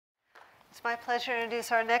It's my pleasure to introduce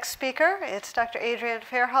our next speaker. It's Dr. Adrienne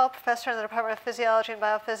Fairhall, professor in the Department of Physiology and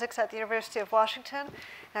Biophysics at the University of Washington. And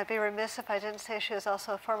I'd be remiss if I didn't say she is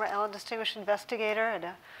also a former Allen Distinguished Investigator and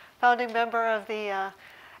a founding member of the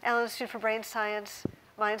Allen Institute for Brain Science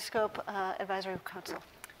Mindscope Advisory Council.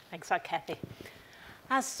 Thanks, Kathy.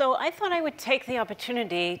 So I thought I would take the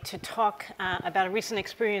opportunity to talk about a recent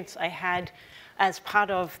experience I had as part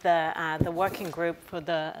of the working group for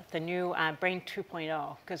the new Brain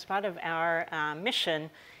 2.0, because part of our mission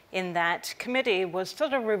in that committee was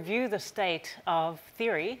to review the state of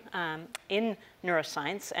theory in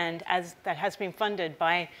neuroscience, and as that has been funded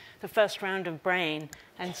by the first round of Brain,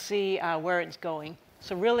 and see where it's going.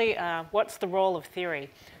 So really, what's the role of theory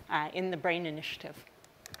in the Brain Initiative?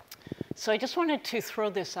 So I just wanted to throw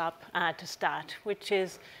this up to start, which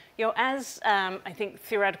is, as I think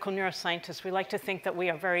theoretical neuroscientists, we like to think that we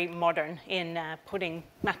are very modern in putting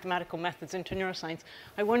mathematical methods into neuroscience.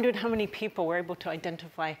 I wondered how many people were able to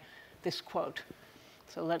identify this quote.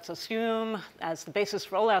 So let's assume, as the basis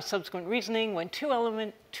for all our subsequent reasoning, when two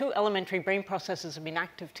elementary brain processes have been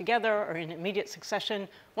active together or in immediate succession,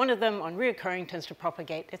 one of them, on reoccurring, tends to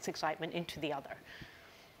propagate its excitement into the other.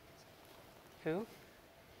 Who?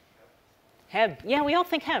 Hebb. Yeah, we all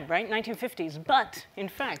think Hebb, right? 1950s. But, in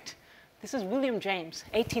fact, this is William James,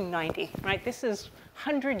 1890, right? This is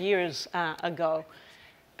 100 years ago.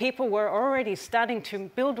 People were already starting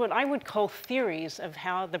to build what I would call theories of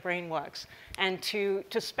how the brain works, and to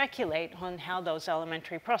speculate on how those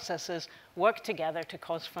elementary processes work together to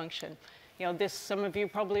cause function. This, some of you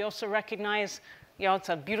probably also recognize, it's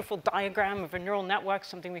a beautiful diagram of a neural network,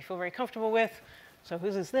 something we feel very comfortable with. So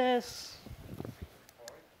whose is this?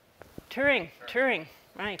 Turing,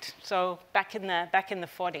 right? So back in the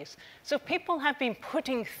 40s. So people have been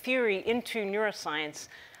putting theory into neuroscience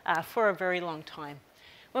for a very long time.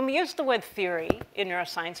 When we use the word theory in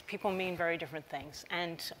neuroscience, people mean very different things.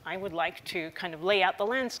 And I would like to kind of lay out the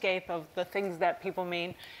landscape of the things that people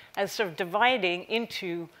mean as sort of dividing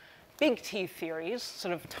into big T theories,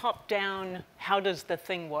 sort of top-down, how does the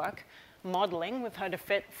thing work? Modeling, we've heard a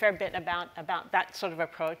fair bit about that sort of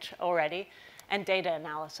approach already, and data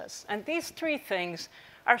analysis. And these three things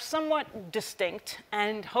are somewhat distinct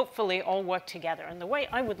and hopefully all work together. And the way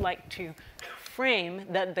I would like to frame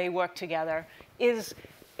that they work together is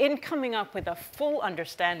in coming up with a full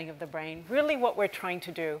understanding of the brain. Really what we're trying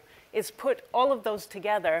to do is put all of those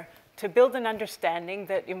together to build an understanding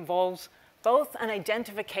that involves both an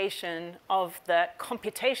identification of the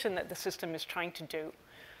computation that the system is trying to do,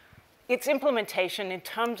 its implementation in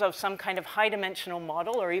terms of some kind of high-dimensional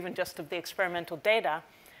model or even just of the experimental data,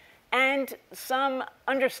 and some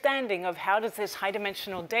understanding of how does this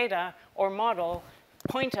high-dimensional data or model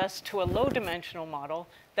point us to a low-dimensional model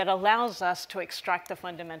that allows us to extract the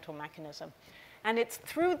fundamental mechanism. And it's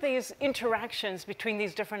through these interactions between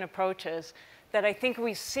these different approaches that I think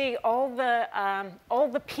we see all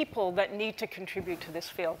the people that need to contribute to this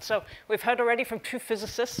field. So we've heard already from two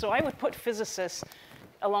physicists, so I would put physicists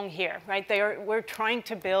along here, right? We're trying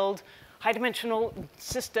to build high-dimensional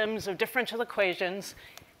systems of differential equations.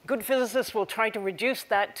 Good physicists will try to reduce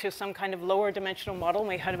that to some kind of lower dimensional model. And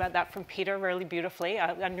we heard about that from Peter really beautifully,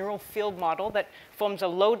 a neural field model that forms a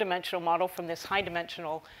low-dimensional model from this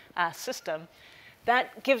high-dimensional system.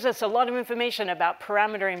 That gives us a lot of information about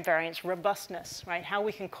parameter invariance, robustness, right? How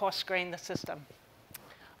we can coarse-grain the system.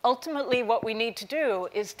 Ultimately, what we need to do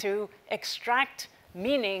is to extract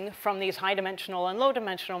meaning from these high-dimensional and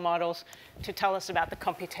low-dimensional models to tell us about the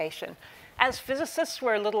computation. As physicists,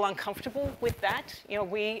 we're a little uncomfortable with that.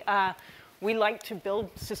 We like to build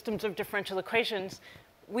systems of differential equations.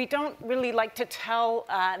 We don't really like to tell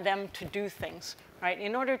them to do things, right?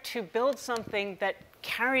 In order to build something that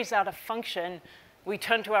carries out a function, we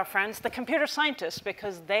turn to our friends, the computer scientists,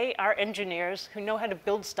 because they are engineers who know how to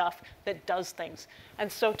build stuff that does things. And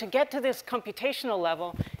so to get to this computational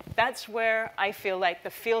level, that's where I feel like the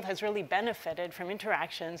field has really benefited from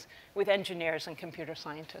interactions with engineers and computer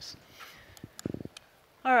scientists.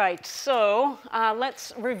 All right, so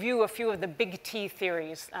let's review a few of the big T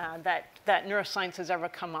theories that neuroscience has ever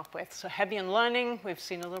come up with. So Hebbian learning, we've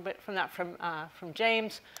seen a little bit from that from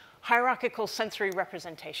James. Hierarchical sensory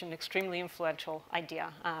representation, extremely influential idea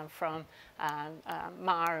from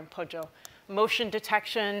Maher and Poggio. Motion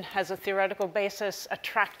detection has a theoretical basis.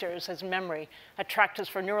 Attractors as memory. Attractors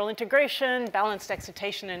for neural integration, balanced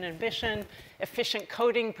excitation and inhibition, efficient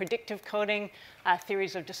coding, predictive coding,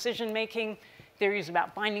 theories of decision making, theories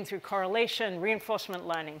about binding through correlation, reinforcement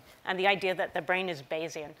learning, and the idea that the brain is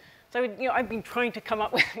Bayesian. So I've been trying to come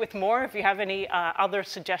up with more if you have any other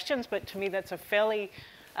suggestions, but to me that's a fairly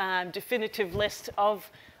definitive list of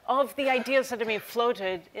of the ideas that have been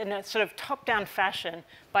floated in a sort of top-down fashion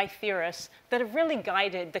by theorists that have really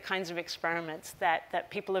guided the kinds of experiments that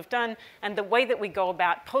people have done and the way that we go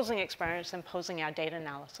about posing experiments and posing our data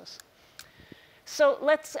analysis. So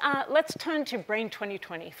let's turn to Brain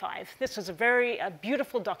 2025. This was a very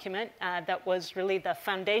beautiful document that was really the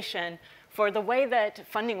foundation for the way that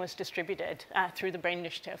funding was distributed through the Brain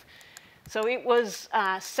Initiative. So it was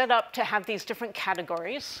set up to have these different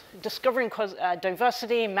categories: discovering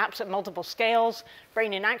diversity, maps at multiple scales,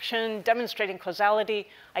 brain in action, demonstrating causality,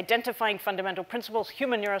 identifying fundamental principles,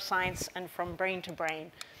 human neuroscience, and from brain to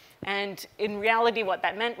brain. And in reality, what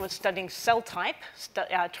that meant was studying cell type,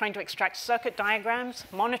 trying to extract circuit diagrams,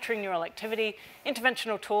 monitoring neural activity,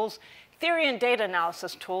 interventional tools, theory and data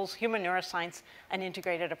analysis tools, human neuroscience, and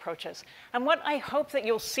integrated approaches. And what I hope that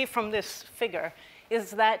you'll see from this figure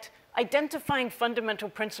is that identifying fundamental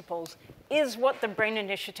principles is what the Brain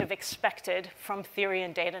Initiative expected from theory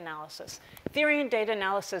and data analysis. Theory and data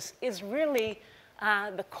analysis is really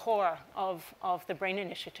the core of the Brain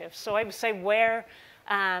Initiative. So I would say we're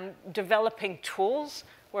developing tools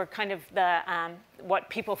were kind of what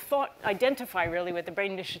people thought identify really with the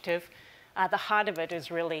Brain Initiative. The heart of it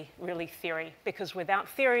is really theory, because without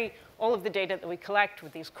theory, all of the data that we collect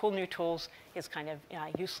with these cool new tools is kind of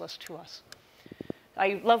useless to us.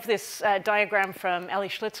 I love this diagram from Eli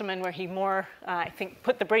Schlitzerman, where he more, I think,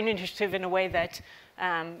 put the Brain Initiative in a way that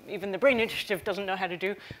even the Brain Initiative doesn't know how to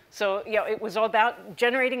do. So it was all about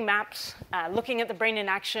generating maps, looking at the brain in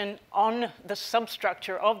action on the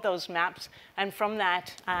substructure of those maps, and from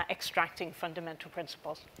that, extracting fundamental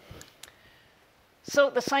principles.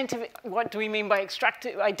 So the scientific, what do we mean by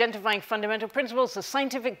identifying fundamental principles? The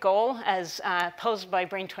scientific goal, as posed by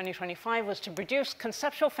Brain 2025, was to produce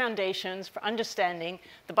conceptual foundations for understanding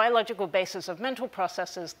the biological basis of mental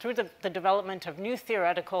processes through the development of new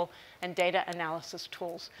theoretical and data analysis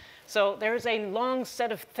tools. So there is a long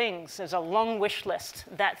set of things, there's a long wish list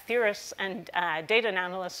that theorists and data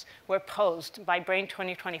analysts were posed by Brain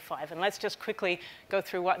 2025. And let's just quickly go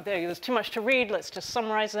through what there's too much to read, let's just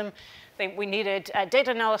summarize them. We needed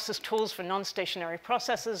data analysis tools for non-stationary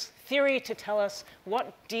processes, theory to tell us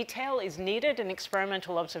what detail is needed in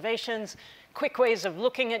experimental observations, quick ways of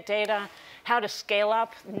looking at data, how to scale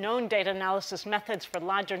up known data analysis methods for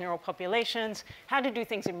larger neural populations, how to do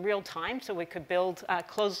things in real time so we could build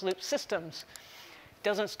closed-loop systems.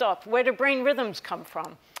 Doesn't stop. Where do brain rhythms come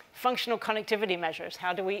from? Functional connectivity measures.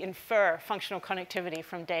 How do we infer functional connectivity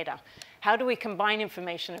from data? How do we combine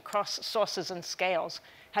information across sources and scales?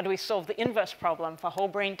 How do we solve the inverse problem for whole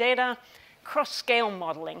brain data? Cross-scale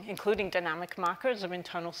modeling, including dynamic markers of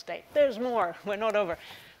internal state. There's more. We're not over.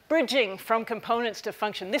 Bridging from components to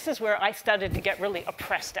function. This is where I started to get really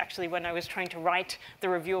oppressed, actually, when I was trying to write the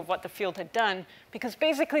review of what the field had done, because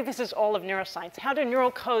basically this is all of neuroscience. How do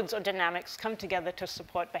neural codes or dynamics come together to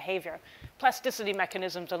support behavior? Plasticity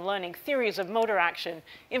mechanisms and learning, theories of motor action,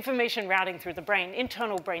 information routing through the brain,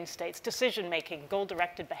 internal brain states, decision-making,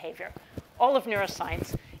 goal-directed behavior. All of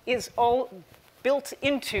neuroscience is all built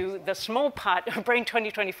into the small part of Brain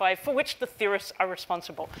 2025 for which the theorists are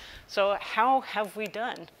responsible. So how have we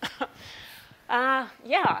done?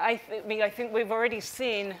 I think we've already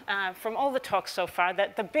seen from all the talks so far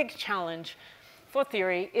that the big challenge for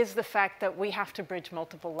theory is the fact that we have to bridge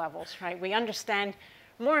multiple levels, right? We understand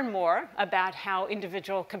more and more about how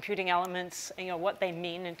individual computing elements, what they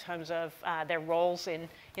mean in terms of their roles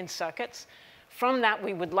in circuits. From that,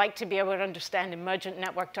 we would like to be able to understand emergent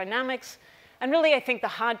network dynamics. And really, I think the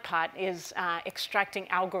hard part is extracting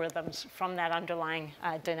algorithms from that underlying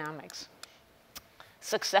dynamics.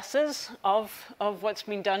 Successes of what's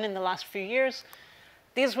been done in the last few years.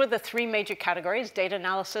 These were the three major categories: data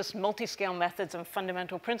analysis, multi-scale methods, and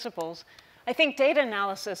fundamental principles. I think data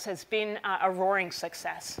analysis has been a roaring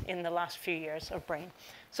success in the last few years of Brain.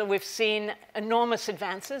 So we've seen enormous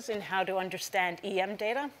advances in how to understand EM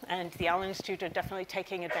data, and the Allen Institute are definitely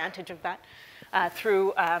taking advantage of that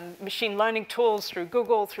through machine learning tools, through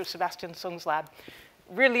Google, through Sebastian Sung's lab.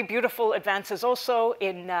 Really beautiful advances also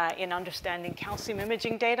in understanding calcium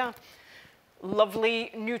imaging data.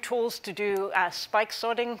 Lovely new tools to do spike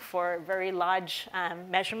sorting for very large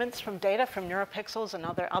measurements from data from neuropixels and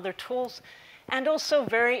other tools. And also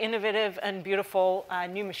very innovative and beautiful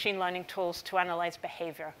new machine learning tools to analyze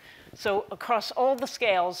behavior. So across all the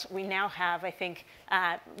scales, we now have, I think,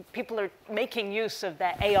 people are making use of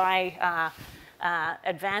the AI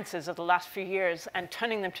advances of the last few years and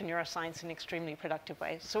turning them to neuroscience in extremely productive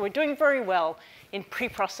ways. So we're doing very well in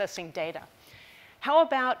pre-processing data. How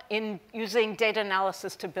about in using data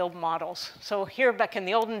analysis to build models? So here, back in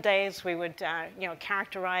the olden days, we would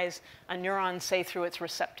characterize a neuron, say, through its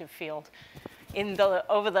receptive field.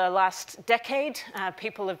 Over the last decade,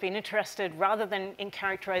 people have been interested, rather than in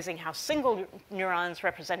characterizing how single neurons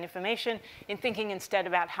represent information, in thinking instead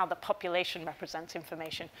about how the population represents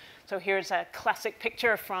information. So here's a classic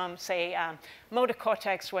picture from, say, motor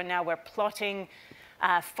cortex, where now we're plotting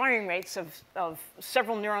firing rates of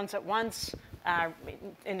several neurons at once,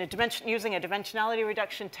 using a dimensionality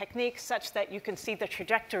reduction technique, such that you can see the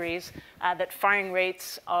trajectories that firing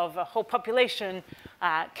rates of a whole population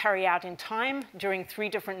carry out in time during 3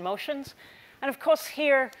 different motions. And of course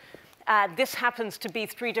here, this happens to be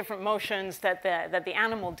 3 different motions that the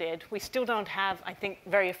animal did. We still don't have, I think,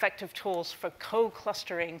 very effective tools for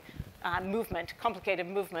co-clustering complicated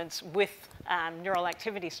movements with neural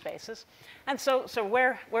activity spaces. And so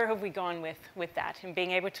where have we gone with that, in being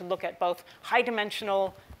able to look at both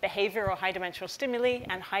high-dimensional behavior or high-dimensional stimuli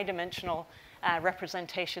and high-dimensional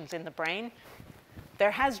representations in the brain? There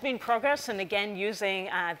has been progress, and again, using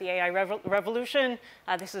the AI revolution.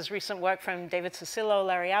 This is recent work from David Cicillo,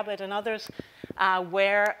 Larry Abbott, and others,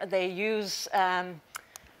 where they use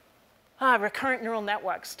recurrent neural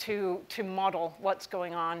networks to model what's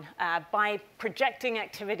going on by projecting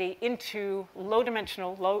activity into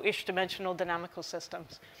low-ish dimensional dynamical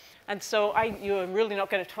systems. And so you're really not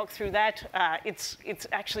going to talk through that. It's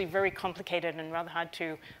actually very complicated and rather hard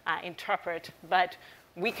to interpret, but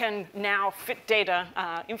we can now fit data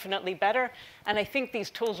infinitely better. And I think these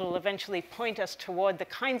tools will eventually point us toward the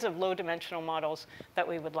kinds of low-dimensional models that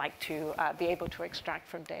we would like to be able to extract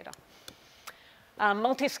from data.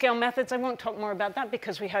 Multi-scale methods, I won't talk more about that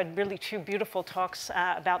because we had really 2 beautiful talks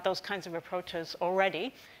about those kinds of approaches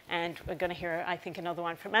already. And we're going to hear, I think, another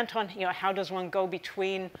one from Anton. How does one go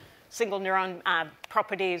between single neuron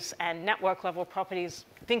properties and network-level properties,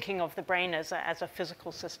 thinking of the brain as a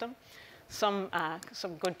physical system? Some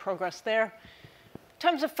good progress there. In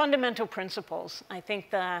terms of fundamental principles, I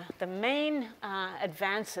think the main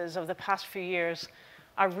advances of the past few years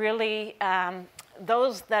are really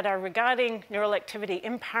those that are regarding neural activity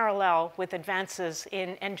in parallel with advances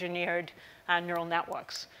in engineered neural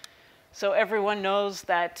networks. So everyone knows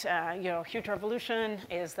that huge revolution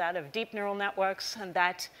is that of deep neural networks, and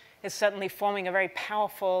that is certainly forming a very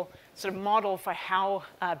powerful sort of model for how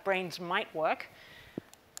brains might work.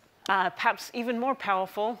 Perhaps even more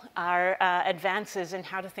powerful are advances in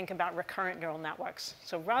how to think about recurrent neural networks.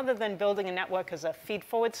 So rather than building a network as a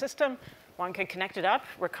feed-forward system, one can connect it up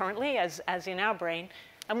recurrently, as in our brain.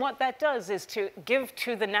 And what that does is to give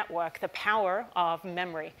to the network the power of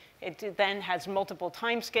memory. It then has multiple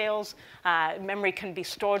time scales. Memory can be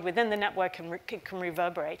stored within the network and it can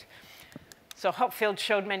reverberate. So Hopfield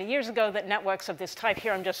showed many years ago that networks of this type,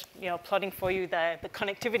 here I'm just plotting for you the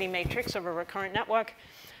connectivity matrix of a recurrent network.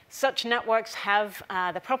 Such networks have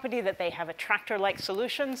the property that they have attractor-like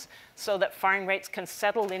solutions, so that firing rates can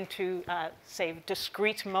settle into, say,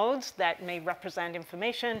 discrete modes that may represent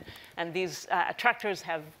information. And these attractors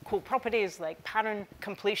have cool properties like pattern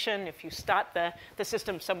completion. If you start the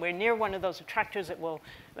system somewhere near one of those attractors, it will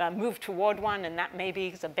move toward one, and that may be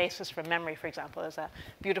the basis for memory, for example. There's a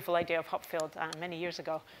beautiful idea of Hopfield many years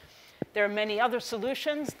ago. There are many other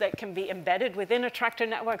solutions that can be embedded within attractor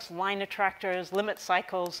networks, line attractors, limit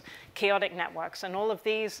cycles, chaotic networks. And all of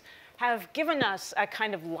these have given us a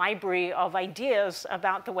kind of library of ideas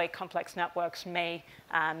about the way complex networks may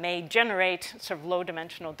generate sort of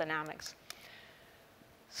low-dimensional dynamics.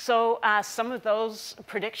 So some of those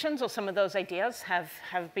predictions or some of those ideas have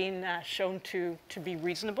been shown to be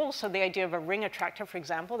reasonable. So the idea of a ring attractor, for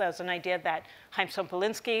example, there's an idea that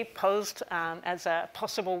Heimson-Polinsky posed as a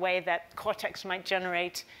possible way that cortex might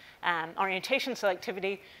generate orientation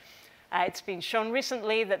selectivity. It's been shown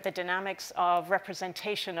recently that the dynamics of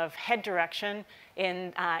representation of head direction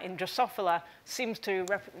in Drosophila seems to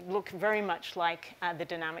look very much like the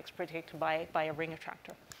dynamics predicted by a ring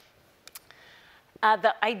attractor.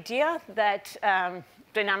 The idea that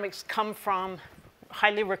dynamics come from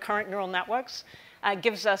highly recurrent neural networks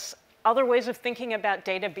gives us other ways of thinking about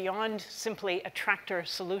data beyond simply attractor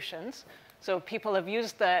solutions. So people have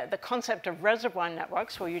used the concept of reservoir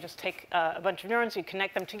networks, where you just take a bunch of neurons, you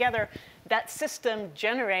connect them together. That system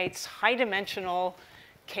generates high-dimensional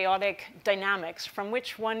chaotic dynamics from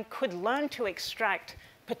which one could learn to extract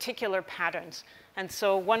particular patterns. And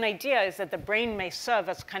so one idea is that the brain may serve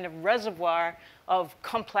as a kind of reservoir of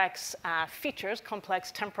complex features,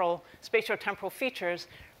 complex spatiotemporal features,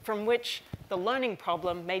 from which the learning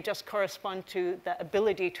problem may just correspond to the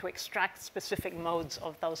ability to extract specific modes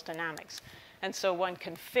of those dynamics. And so one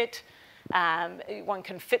can fit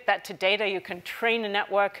that to data. You can train a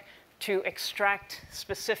network to extract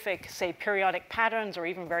specific, say, periodic patterns or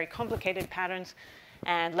even very complicated patterns.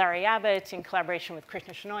 And Larry Abbott, in collaboration with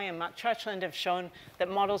Krishna Shenoy and Mark Churchland, have shown that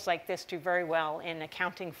models like this do very well in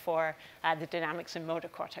accounting for the dynamics in motor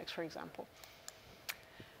cortex, for example.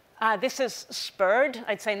 This has spurred,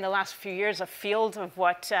 I'd say in the last few years, a field of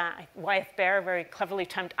what Wyeth Baer very cleverly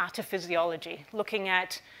termed artiphysiology, looking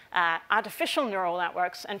at artificial neural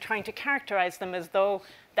networks and trying to characterize them as though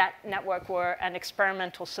that network were an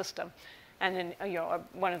experimental system. And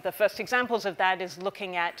one of the first examples of that is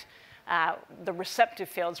looking at the receptive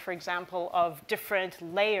fields, for example, of different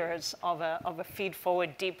layers of a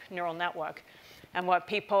feed-forward deep neural network. And what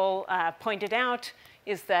people pointed out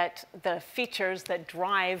is that the features that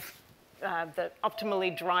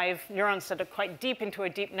optimally drive neurons that are quite deep into a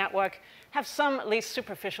deep network have some, at least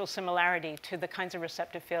superficial similarity to the kinds of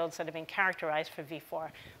receptive fields that have been characterized for V4.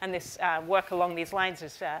 And this work along these lines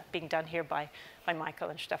is being done here by Michael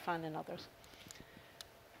and Stefan and others.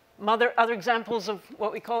 Other examples of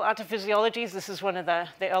what we call artiphysiologies. This is one of the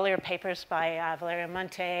earlier papers by Valeria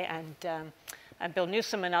Monte and Bill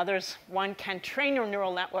Newsom and others. One can train your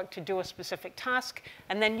neural network to do a specific task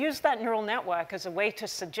and then use that neural network as a way to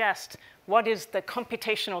suggest what is the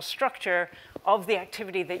computational structure of the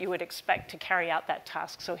activity that you would expect to carry out that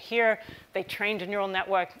task. So here, they trained a neural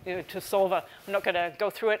network to solve I'm not going to go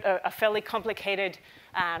through it, a fairly complicated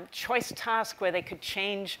choice task where they could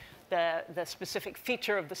change the specific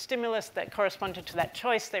feature of the stimulus that corresponded to that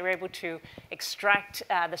choice. They were able to extract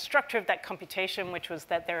the structure of that computation, which was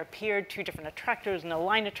that there appeared two different attractors and a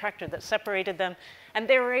line attractor that separated them. And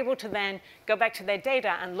they were able to then go back to their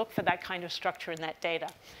data and look for that kind of structure in that data.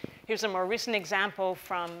 Here's a more recent example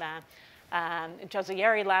from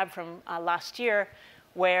Jazayeri lab from last year,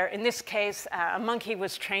 where in this case, a monkey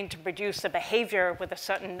was trained to produce a behavior with a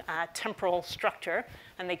certain temporal structure,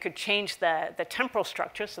 and they could change the temporal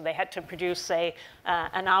structure. So they had to produce, say,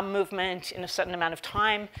 an arm movement in a certain amount of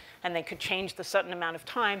time, and they could change the certain amount of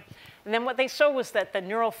time. And then what they saw was that the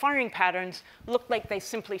neural firing patterns looked like they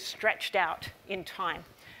simply stretched out in time.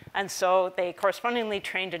 And so they correspondingly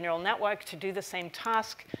trained a neural network to do the same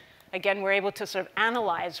task. Again, we're able to sort of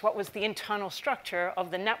analyze what was the internal structure of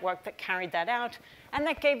the network that carried that out, and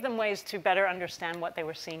that gave them ways to better understand what they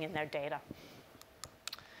were seeing in their data.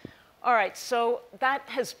 All right, so that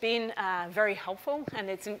has been very helpful, and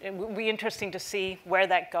it will be interesting to see where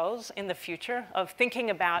that goes in the future of thinking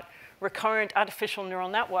about recurrent artificial neural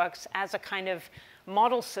networks as a kind of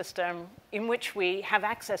model system in which we have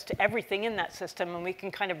access to everything in that system, and we can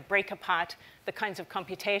kind of break apart the kinds of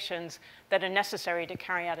computations that are necessary to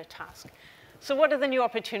carry out a task. So what are the new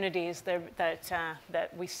opportunities that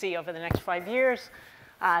we see over the next 5 years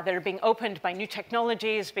that are being opened by new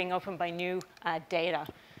technologies, being opened by new data?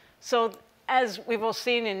 So as we've all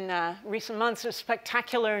seen in recent months, there's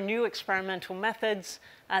spectacular new experimental methods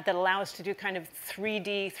that allow us to do kind of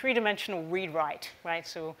three-dimensional read-write, right?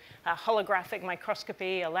 So holographic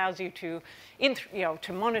microscopy allows you to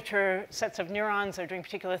monitor sets of neurons that are doing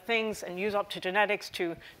particular things and use optogenetics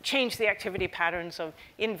to change the activity patterns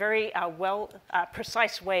in very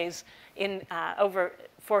precise ways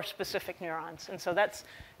for specific neurons. And so that's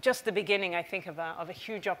just the beginning, I think, of a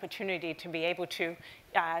huge opportunity to be able to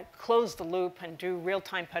close the loop and do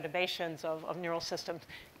real-time perturbations of neural systems.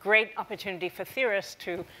 Great opportunity for theorists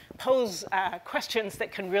to pose questions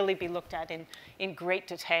that can really be looked at in great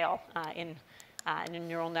detail in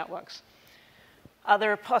neural networks.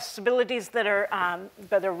 Other possibilities that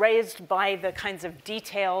are raised by the kinds of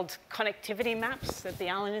detailed connectivity maps that the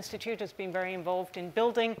Allen Institute has been very involved in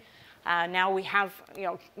building. Now we have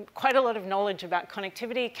quite a lot of knowledge about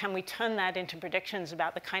connectivity. Can we turn that into predictions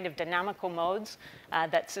about the kind of dynamical modes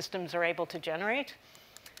that systems are able to generate?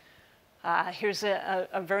 Here's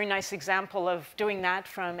a very nice example of doing that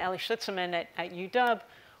from Eli Schlitzerman at UW,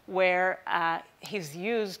 where he's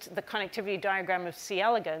used the connectivity diagram of C.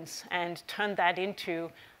 elegans and turned that into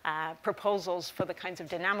proposals for the kinds of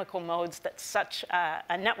dynamical modes that such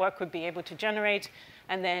a network would be able to generate,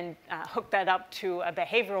 and then hook that up to a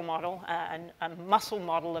behavioral model, a muscle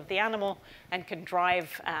model of the animal, and can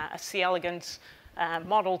drive a C. elegans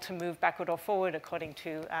model to move backward or forward according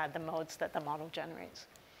to the modes that the model generates.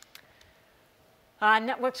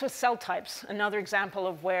 Networks with cell types, another example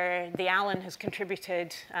of where the Allen has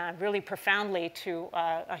contributed really profoundly to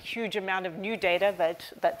a huge amount of new data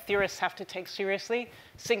that theorists have to take seriously.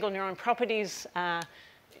 Single neuron properties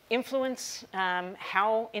influence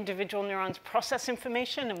how individual neurons process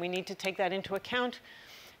information, and we need to take that into account.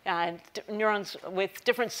 Neurons with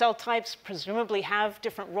different cell types presumably have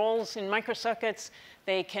different roles in microcircuits.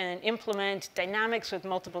 They can implement dynamics with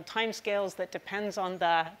multiple timescales that depends on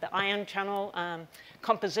the ion channel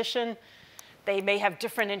composition. They may have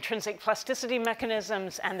different intrinsic plasticity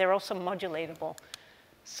mechanisms, and they're also modulatable.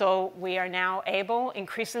 So we are now able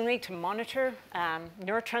increasingly to monitor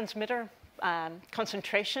neurotransmitter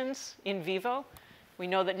concentrations in vivo. We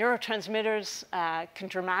know that neurotransmitters can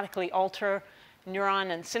dramatically alter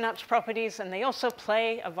neuron and synapse properties, and they also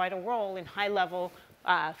play a vital role in high-level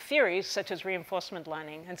theories such as reinforcement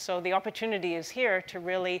learning. And so the opportunity is here to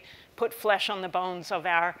really put flesh on the bones of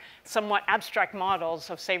our somewhat abstract models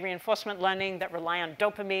of, say, reinforcement learning that rely on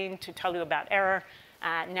dopamine to tell you about error.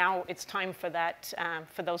 Now it's time for that,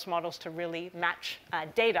 for those models to really match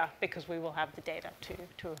data, because we will have the data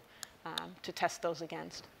to test those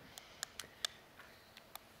against.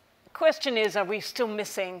 The question is, are we still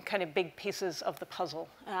missing kind of big pieces of the puzzle?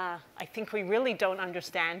 I think we really don't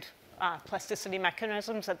understand plasticity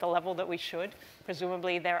mechanisms at the level that we should.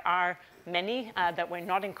 Presumably, there are many that we're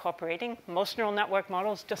not incorporating. Most neural network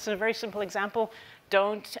models, just as a very simple example,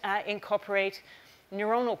 don't incorporate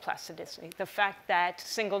neuronal plasticity, the fact that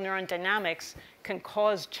single neuron dynamics can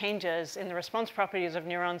cause changes in the response properties of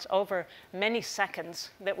neurons over many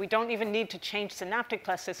seconds, that we don't even need to change synaptic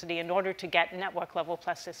plasticity in order to get network level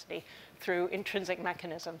plasticity through intrinsic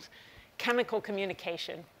mechanisms. Chemical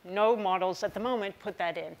communication, no models at the moment put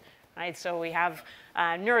that in. Right? So we have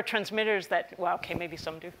neurotransmitters that, well, okay, maybe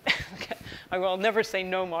some do. I will never say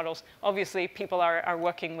no models. Obviously, people are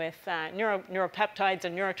working with neuropeptides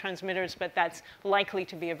and neurotransmitters, but that's likely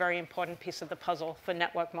to be a very important piece of the puzzle for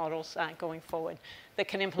network models going forward that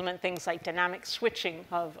can implement things like dynamic switching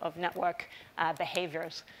of network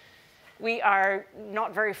behaviors. We are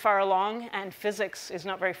not very far along, and physics is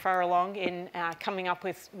not very far along in coming up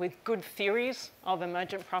with good theories of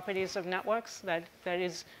emergent properties of networks. That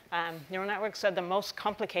is, neural networks are the most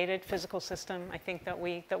complicated physical system, I think, that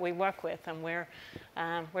we work with, and we're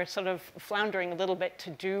sort of floundering a little bit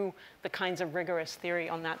to do the kinds of rigorous theory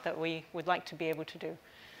on that we would like to be able to do.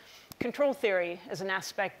 Control theory is an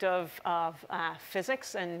aspect of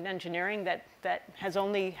physics and engineering that has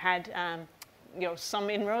only had some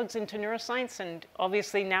inroads into neuroscience, and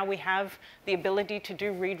obviously now we have the ability to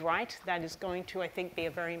do read-write. That is going to, I think, be a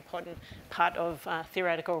very important part of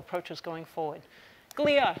theoretical approaches going forward.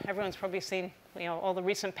 Glia, everyone's probably seen all the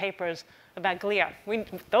recent papers about glia.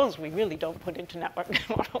 Those we really don't put into network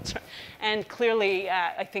models. And clearly,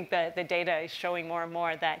 I think that the data is showing more and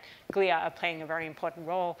more that glia are playing a very important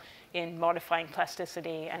role in modifying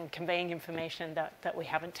plasticity and conveying information that we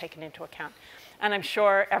haven't taken into account. And I'm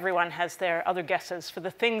sure everyone has their other guesses for the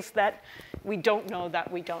things that we don't know that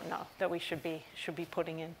we should be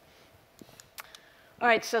putting in. All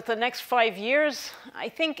right, so the next 5 years, I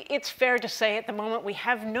think it's fair to say at the moment we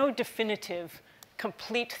have no definitive,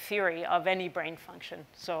 complete theory of any brain function.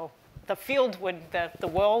 So the field would, the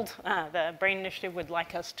world, the Brain Initiative would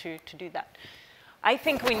like us to do that. I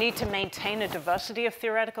think we need to maintain a diversity of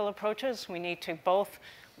theoretical approaches. We need to both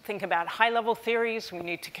think about high-level theories. We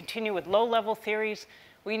need to continue with low-level theories.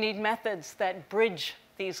 We need methods that bridge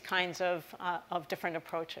these kinds of different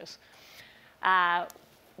approaches.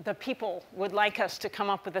 The people would like us to come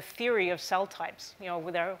up with a theory of cell types.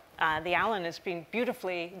 The Alan has been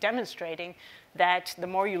beautifully demonstrating that the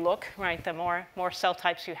more you look, right, the more cell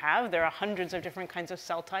types you have. There are hundreds of different kinds of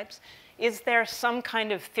cell types. Is there some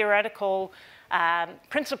kind of theoretical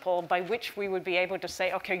principle by which we would be able to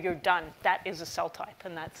say, okay, you're done. That is a cell type,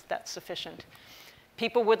 and that's sufficient.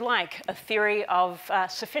 People would like a theory of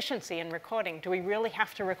sufficiency in recording. Do we really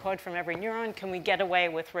have to record from every neuron? Can we get away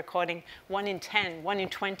with recording 1 in 10, 1 in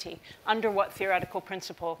 20? Under what theoretical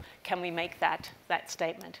principle can we make that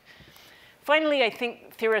statement? Finally, I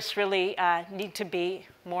think theorists really need to be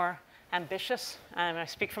more ambitious. I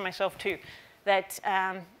speak for myself, too, that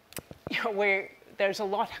there's a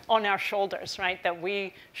lot on our shoulders, right, that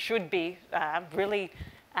we should be really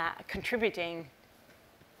contributing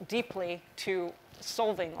deeply to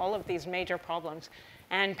solving all of these major problems.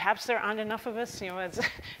 And perhaps there aren't enough of us.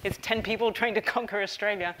 It's 10 people trying to conquer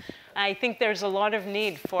Australia. I think there's a lot of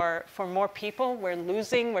need for more people.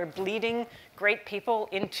 We're bleeding great people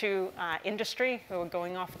into industry who are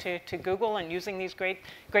going off to Google and using these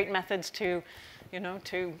great methods to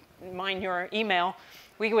mine your email.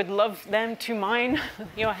 We would love them to mine,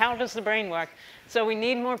 how does the brain work? So we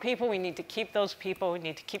need more people. We need to keep those people. We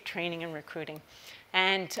need to keep training and recruiting.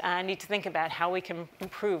 And need to think about how we can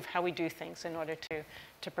improve how we do things in order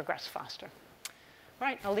to progress faster. All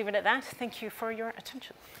right, I'll leave it at that. Thank you for your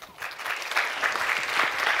attention.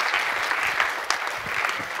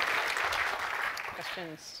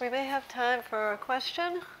 Questions? We may have time for a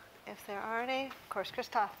question, if there are any. Of course,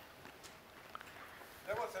 Christoph.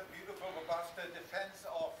 That was a beautiful, robust defense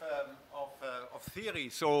of theory.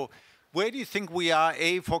 So Where do you think we are,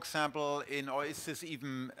 A, for example, or is this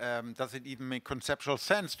even, does it even make conceptual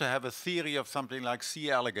sense to have a theory of something like C.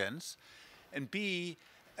 elegans? And B,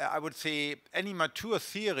 I would say any mature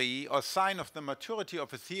theory or sign of the maturity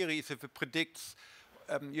of a theory is if it predicts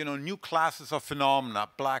new classes of phenomena,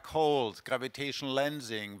 black holes, gravitational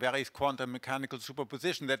lensing, various quantum mechanical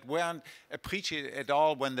superposition that weren't appreciated at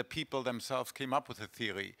all when the people themselves came up with a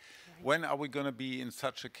theory. Right. When are we going to be in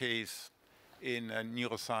such a case in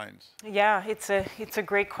neuroscience? Yeah, it's a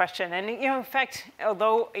great question. And in fact,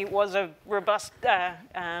 although it was a robust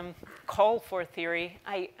call for theory,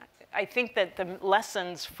 I think that the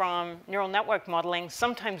lessons from neural network modeling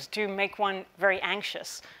sometimes do make one very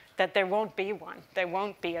anxious that there won't be one. There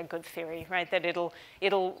won't be a good theory, right? That it'll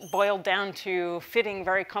boil down to fitting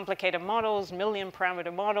very complicated models, million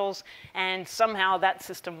parameter models, and somehow that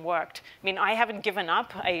system worked. I mean, I haven't given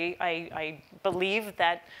up. I believe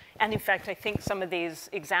that, and in fact, I think some of these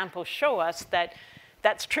examples show us that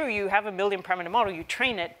that's true. You have a million parameter model, you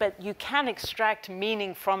train it, but you can extract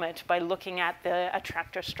meaning from it by looking at the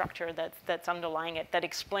attractor structure that's underlying it, that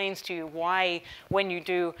explains to you why, when you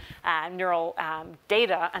do neural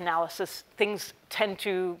data analysis, things tend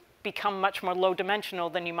to become much more low dimensional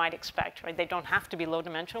than you might expect, right? They don't have to be low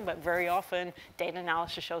dimensional, but very often data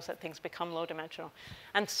analysis shows that things become low dimensional.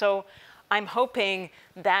 And so I'm hoping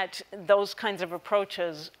that those kinds of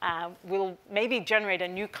approaches will maybe generate a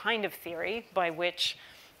new kind of theory by which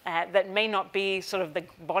that may not be sort of the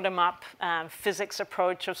bottom-up physics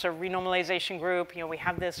approach of sort of renormalization group. You know, we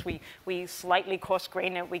have this, we slightly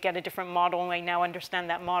coarse-grain it, we get a different model, and we now understand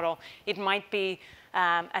that model. It might be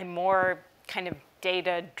a more kind of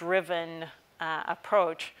data-driven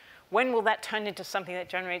approach. When will that turn into something that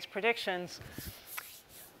generates predictions?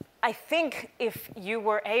 I think if you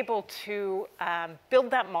were able to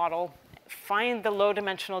build that model, find the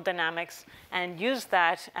low-dimensional dynamics, and use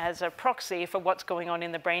that as a proxy for what's going on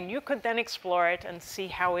in the brain, you could then explore it and see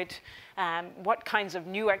how it, what kinds of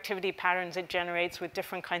new activity patterns it generates with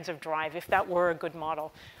different kinds of drive, if that were a good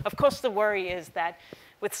model. Of course, the worry is that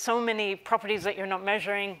with so many properties that you're not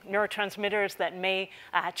measuring, neurotransmitters that may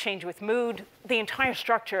change with mood, the entire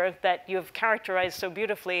structure that you've characterized so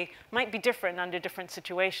beautifully might be different under different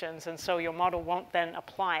situations, and so your model won't then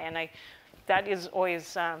apply. And that is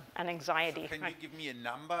always an anxiety. So can you give me a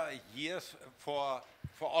number, years, for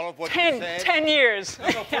all of what you said? 10 years.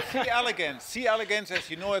 No, for C. elegans. C. elegans,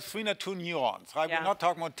 as you know, has 302 neurons, right? Yeah. We're not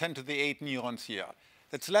talking about 10 to the 8 neurons here.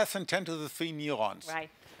 That's less than 10 to the 3 neurons.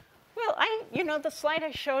 Right. Well, the slide I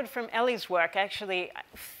showed from Ellie's work actually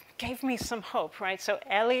gave me some hope, right? So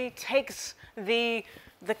Ellie takes the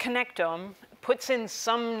connectome, puts in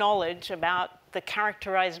some knowledge about the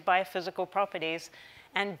characterized biophysical properties,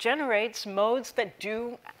 and generates modes that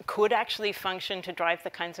could actually function to drive the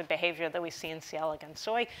kinds of behavior that we see in C. elegans.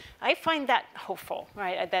 So I find that hopeful,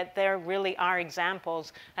 right? That there really are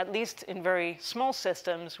examples, at least in very small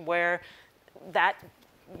systems, where that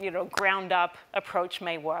ground-up approach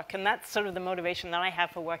may work. And that's sort of the motivation that I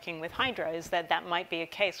have for working with Hydra, is that that might be a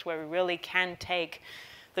case where we really can take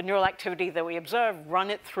the neural activity that we observe, run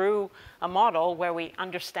it through a model where we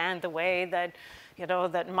understand the way that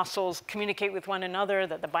that muscles communicate with one another,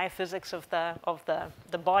 that the biophysics of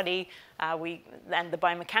the body, and the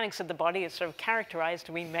biomechanics of the body is sort of characterized.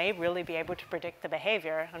 We may really be able to predict the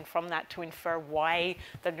behavior, and from that to infer why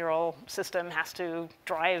the neural system has to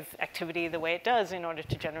drive activity the way it does in order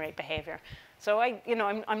to generate behavior. So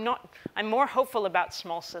I'm more hopeful about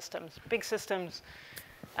small systems. Big systems,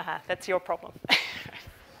 that's your problem.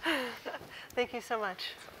 Thank you so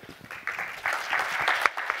much.